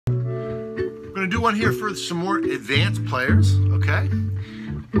going to do one here for some more advanced players, okay?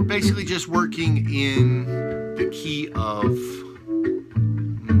 We're basically just working in the key of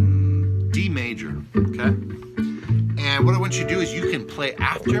D major, okay? And what I want you to do is you can play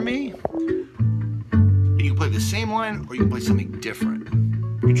after me, and you can play the same line, or you can play something different.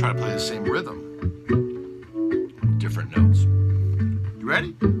 You can try to play the same rhythm, different notes. You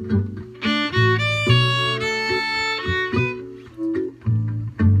ready?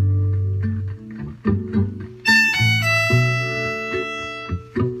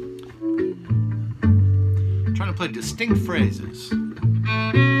 Trying to play distinct phrases.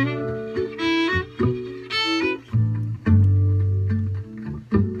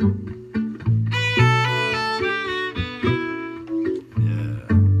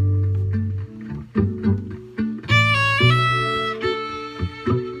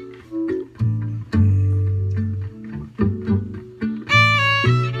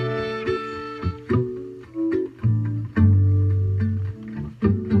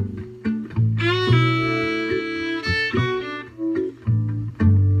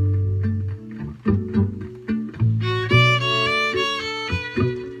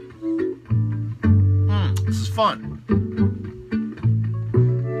 This is fun.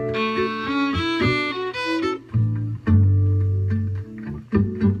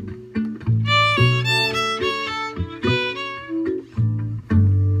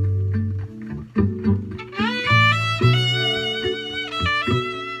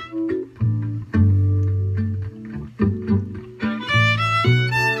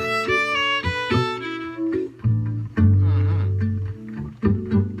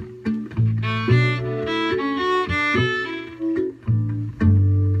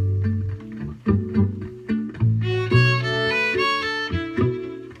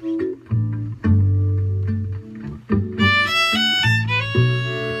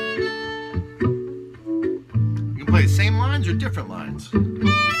 Play the same lines or different lines?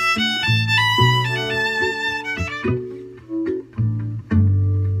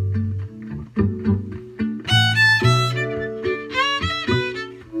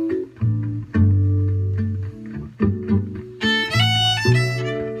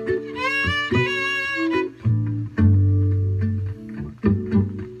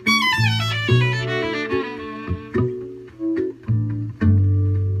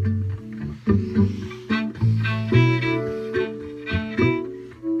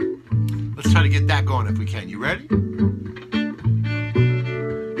 Let's try to get that going if we can. You ready?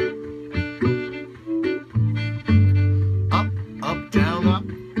 Up, up, down, up,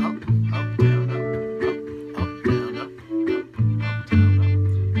 up, up, down, up, up, up, down, up, up, down, up.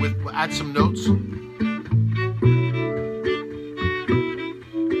 We'll add some notes. Up,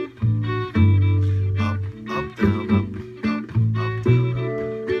 up, down, up, up, up, down, up.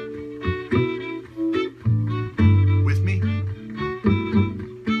 With me?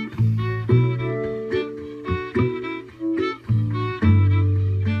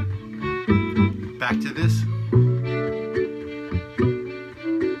 Back to this.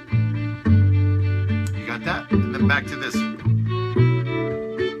 You got that? And then back to this.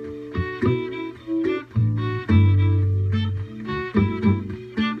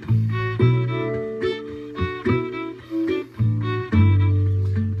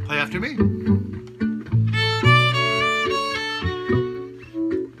 Play after me.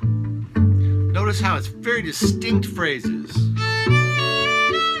 Notice how it's very distinct phrases.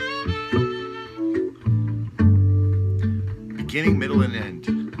 Beginning, middle, and end.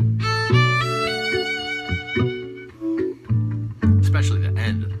 Especially the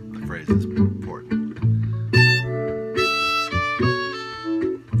end of the phrase is important.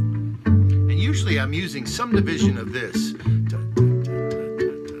 And usually I'm using some division of this.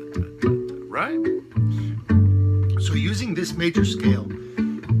 Right? So using this major scale,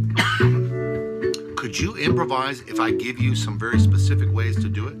 could you improvise if I give you some very specific ways to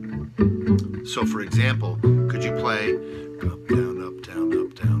do it? So for example, could you play up, down, up, down,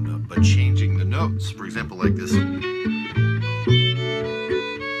 up, down, up, but changing the notes? For example, like this. And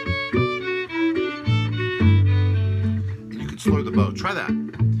you can slur the bow. Try that.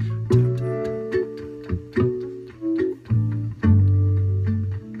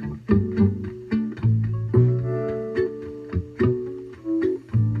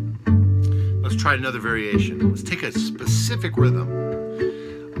 Let's try another variation. Let's take a specific rhythm.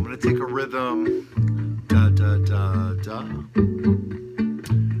 I'm going to take a rhythm. Da, da, da, da.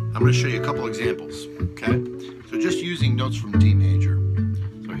 I'm going to show you a couple examples, okay? So just using notes from D major.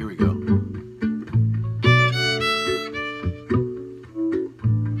 So here we go.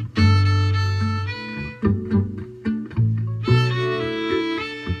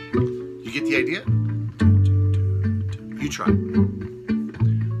 You You get the idea? You try.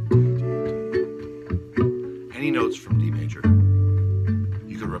 Any notes from D major.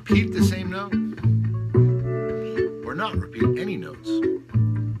 You can repeat the same note or not repeat any notes.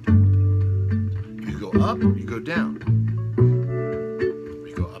 You go up, you go down.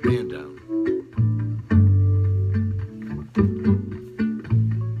 You go up and down.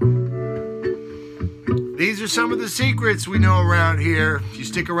 These are some of the secrets we know around here if you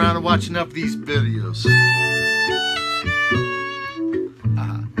stick around and watch enough of these videos.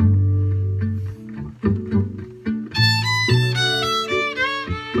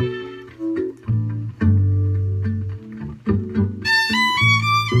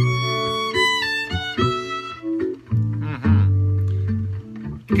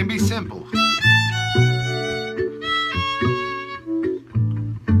 It can be simple.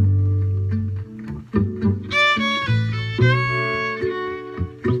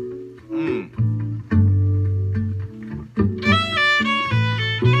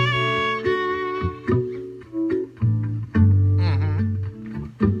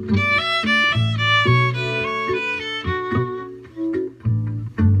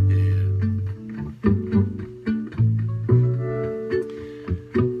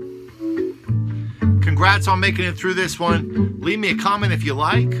 Congrats on making it through this one. Leave me a comment if you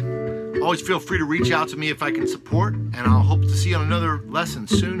like. Always feel free to reach out to me if I can support, and I'll hope to see you on another lesson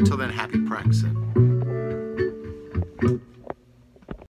soon. Till then, happy practicing.